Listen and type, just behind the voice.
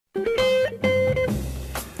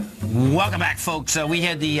Welcome back, folks. We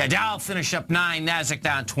had the Dow finish up 9, NASDAQ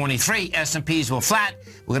down 23, S&Ps were flat.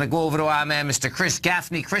 We're going to go over to our man, Mr. Chris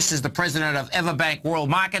Gaffney. Chris is the president of Everbank World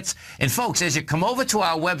Markets. And, folks, as you come over to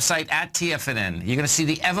our website at TFNN, you're going to see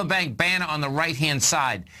the Everbank banner on the right-hand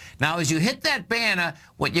side. Now, as you hit that banner,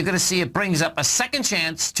 what you're going to see, it brings up a second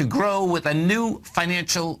chance to grow with a new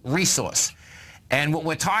financial resource. And what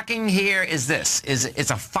we're talking here is this,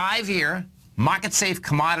 it's a 5-year market-safe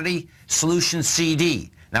commodity solution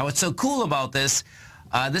CD. Now, what's so cool about this,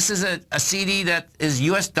 this is a CD that is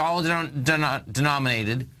U.S. dollar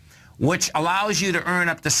denominated, which allows you to earn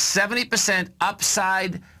up to 70%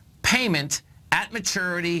 upside payment at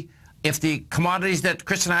maturity if the commodities that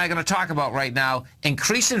Chris and I are going to talk about right now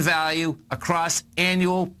increase in value across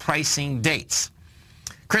annual pricing dates.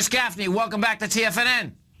 Chris Gaffney, welcome back to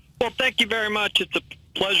TFNN. Well, thank you very much. It's a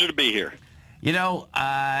pleasure to be here. You know,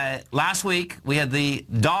 last week we had the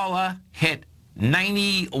dollar hit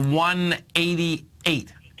 91.88.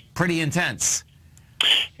 Pretty intense.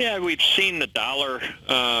 Yeah, we've seen the dollar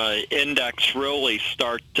index really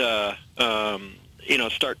start, start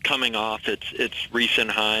coming off its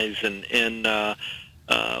recent highs, and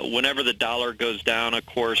whenever the dollar goes down, of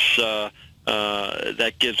course,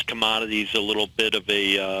 that gives commodities a little bit of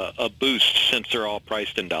a boost since they're all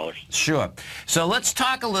priced in dollars. Sure. So let's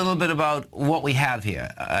talk a little bit about what we have here,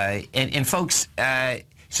 and folks.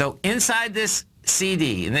 So inside this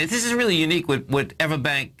CD, and this is really unique what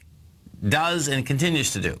Everbank does and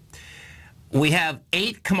continues to do. We have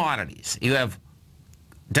 8 commodities. You have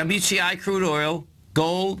WTI crude oil,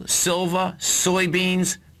 gold, silver,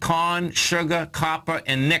 soybeans, corn, sugar, copper,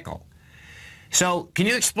 and nickel. So can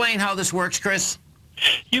you explain how this works, Chris?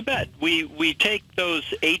 You bet. We take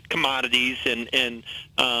those 8 commodities and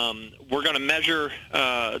we're going to measure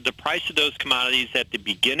the price of those commodities at the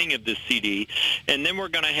beginning of the CD, and then we're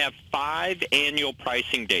going to have 5 annual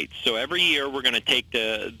pricing dates. So every year we're going to take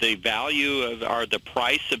the value of the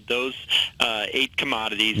price of those 8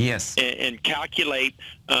 commodities, yes, and calculate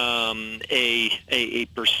a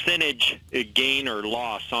percentage gain or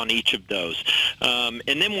loss on each of those. And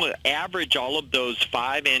then we'll average all of those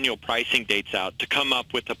 5 annual pricing dates out to come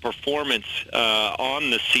up with a performance on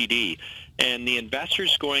the CD. And the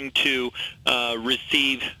investor's going to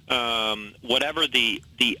receive whatever the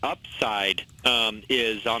upside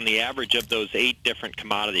is on the average of those 8 different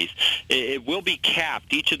commodities. It will be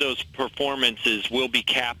capped. Each of those performances will be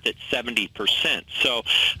capped at 70%. So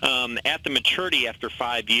at the maturity after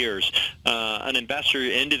 5 years, an investor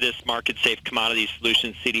into this market-safe commodity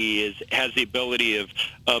solution CD has the ability of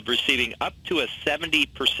receiving up to a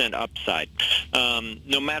 70% upside.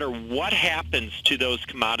 No matter what happens to those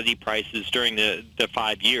commodity prices during the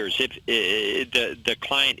 5 years, if the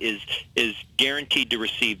client is guaranteed to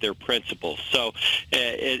receive their principal. So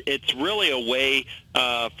it's really a way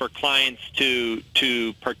for clients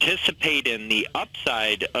to participate in the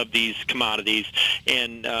upside of these commodities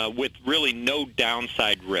and with really no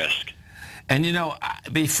downside risk. And you know,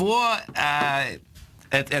 before at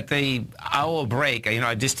the hour break,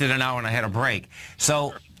 I just did an hour and I had a break.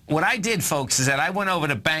 So what I did, folks, is that I went over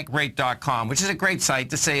to bankrate.com, which is a great site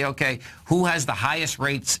to say, okay, who has the highest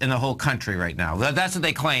rates in the whole country right now? That's what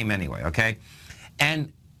they claim anyway, okay?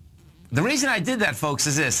 And the reason I did that, folks,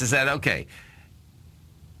 is this, is that, okay,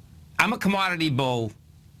 I'm a commodity bull,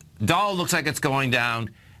 dollar looks like it's going down,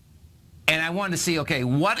 and I wanted to see, okay,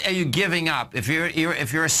 what are you giving up? If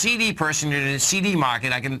you're a CD person, you're in a CD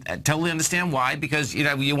market, I can totally understand why, because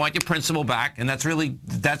you want your principal back, and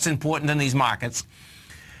that's important in these markets.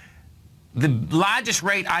 The largest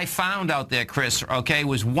rate I found out there, Chris, okay,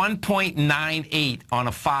 was 1.98 on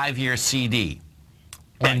a 5-year CD.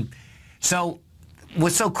 Right. And so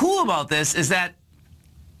what's so cool about this is that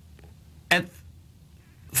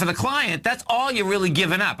for the client, that's all you're really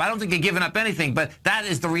giving up. I don't think you're giving up anything, but that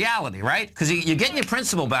is the reality, right? Because you're getting your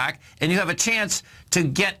principal back, and you have a chance to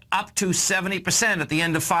get up to 70% at the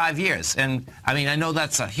end of 5 years. And, I mean, I know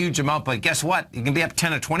that's a huge amount, but guess what? You can be up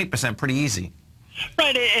 10 or 20% pretty easy.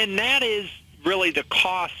 Right, and that is really the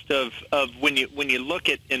cost of when you look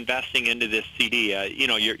at investing into this CD.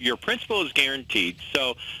 Your principal is guaranteed.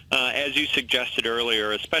 So as you suggested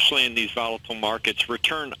earlier, especially in these volatile markets,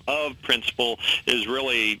 return of principal is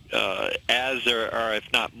really as or if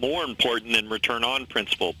not more important than return on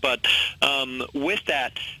principal. But with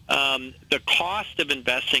that, the cost of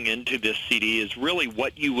investing into this CD is really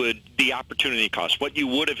the opportunity cost, what you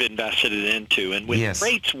would have invested it into. And with yes,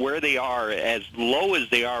 rates where they are, as low as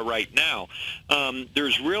they are right now,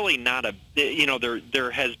 there's really not a,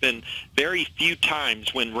 there has been very few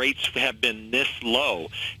times when rates have been this low,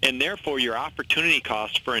 and therefore your opportunity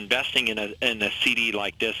cost for investing in a CD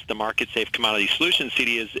like this, the Market Safe Commodity Solutions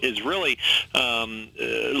CD, is really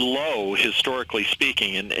low historically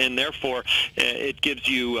speaking, and therefore it gives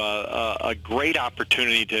you a great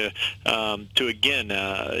opportunity to again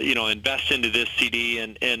invest into this CD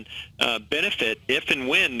and benefit if and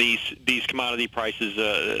when these commodity prices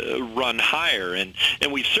run higher, and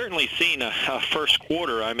we've certainly seen a first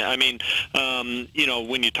quarter. I mean,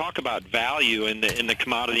 when you talk about value in the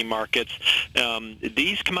commodity markets,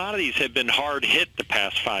 these commodities have been hard hit the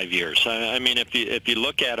past 5 years. I mean, if you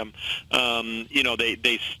look at them,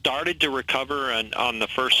 they started to recover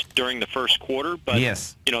during the first quarter, but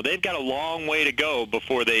yes, they've got a long way to go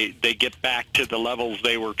before they get back to the levels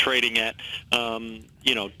they were trading at 2,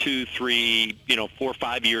 3, 4,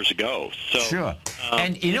 5 years ago. So sure.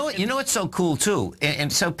 And you know what's so cool too,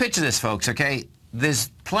 and so picture this, folks, okay?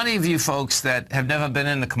 There's plenty of you folks that have never been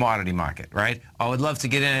in the commodity market, right? I would love to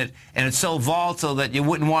get in it, and it's so volatile that you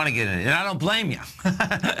wouldn't want to get in it, and I don't blame you.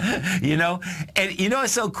 And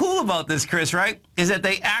what's so cool about this, Chris, right, is that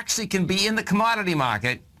they actually can be in the commodity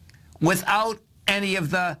market without any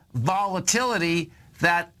of the volatility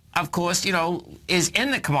that, of course, is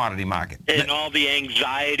in the commodity market. And all the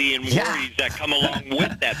anxiety and worries that come along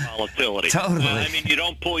with that volatility. Totally. I mean, you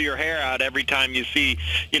don't pull your hair out every time you see,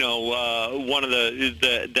 one of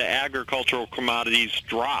the agricultural commodities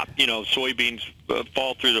drop, soybeans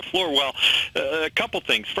fall through the floor. Well, a couple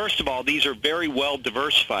things. First of all, these are very well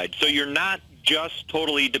diversified. So you're not just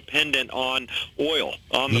totally dependent on oil,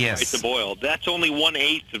 on the price of oil. That's only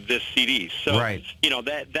 1/8 of this CD. So, right.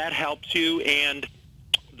 That helps you, and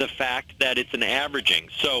the fact that it's an averaging.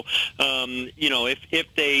 So, if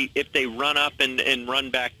they run up and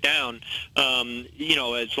run back down,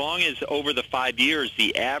 as long as over the 5 years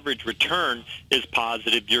the average return is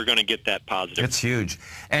positive, you're going to get that positive. That's huge.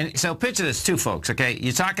 And so picture this too, folks, okay?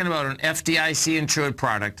 You're talking about an FDIC insured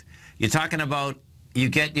product. You're talking about you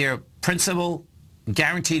get your principal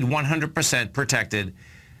guaranteed 100% protected.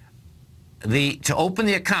 To open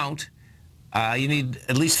the account, you need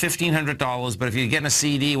at least $1,500, but if you're getting a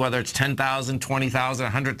CD, whether it's $10,000, $20,000,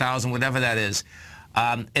 $100,000, whatever that is,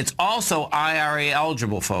 it's also IRA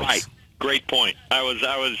eligible, folks. Right. Great point. I was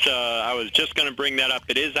just going to bring that up.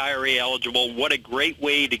 It is IRA eligible. What a great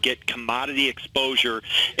way to get commodity exposure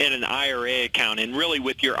in an IRA account. And really,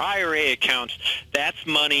 with your IRA accounts, that's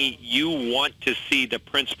money you want to see the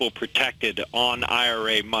principal protected on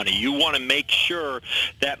IRA money. You want to make sure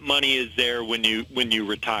that money is there when you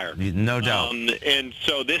retire. No doubt. And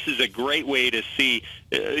so this is a great way to see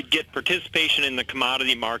get participation in the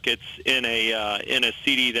commodity markets in a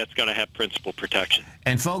CD that's going to have principal protection.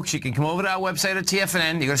 And folks, you can come over to our website at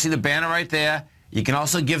TFNN. You're going to see the banner right there. You can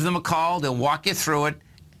also give them a call. They'll walk you through it.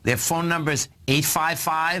 Their phone number is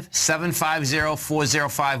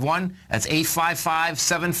 855-750-4051. That's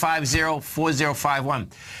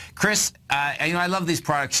 855-750-4051. Chris, I love these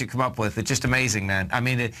products you come up with. It's just amazing, man. I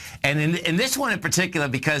mean, and in this one in particular,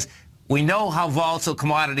 because we know how volatile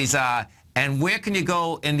commodities are, and where can you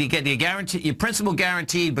go and you get your principal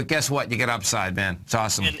guaranteed, but guess what? You get upside, man. It's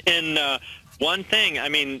awesome. And one thing, I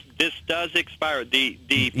mean, this does expire. The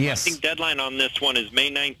funding deadline on this one is May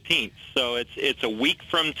 19th, so it's a week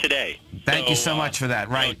from today. Thank you so much for that.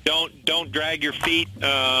 Right. Don't drag your feet.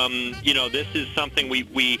 This is something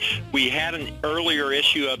we had an earlier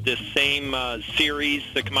issue of this same series,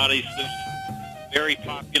 the Commodity Solutions, very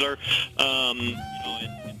popular. And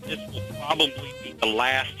this will probably be the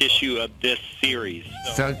last issue of this series.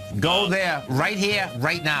 So go there, right here,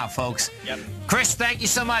 right now, folks. Yep. Chris, thank you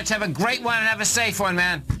so much. Have a great one and have a safe one,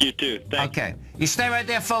 man. You too. Thanks. Okay. You stay right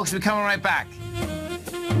there, folks. We're coming right back.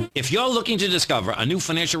 If you're looking to discover a new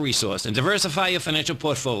financial resource and diversify your financial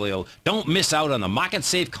portfolio, don't miss out on the Market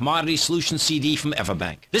Safe Commodity Solutions CD from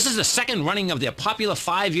Everbank. This is the second running of their popular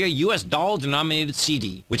 5-year U.S. dollar-denominated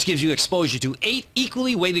CD, which gives you exposure to 8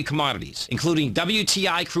 equally weighted commodities, including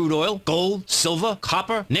WTI crude oil, gold, silver,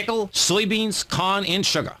 copper, nickel, soybeans, corn, and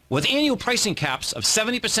sugar. With annual pricing caps of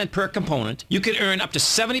 70% per component, you could earn up to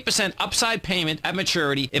 70% upside payment at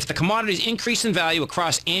maturity if the commodities increase in value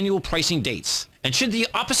across annual pricing dates. And should the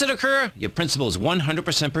opposite occur, your principal is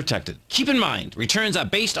 100% protected. Keep in mind, returns are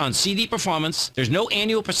based on CD performance. There's no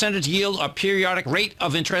annual percentage yield or periodic rate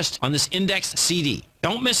of interest on this indexed CD.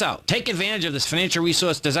 Don't miss out. Take advantage of this financial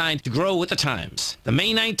resource designed to grow with the times. The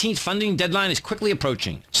May 19th funding deadline is quickly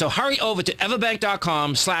approaching. So hurry over to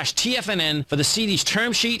everbank.com/TFNN for the CD's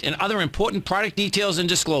term sheet and other important product details and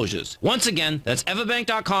disclosures. Once again, that's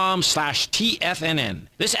everbank.com/TFNN.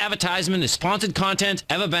 This advertisement is sponsored content.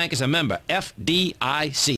 Everbank is a member FDIC.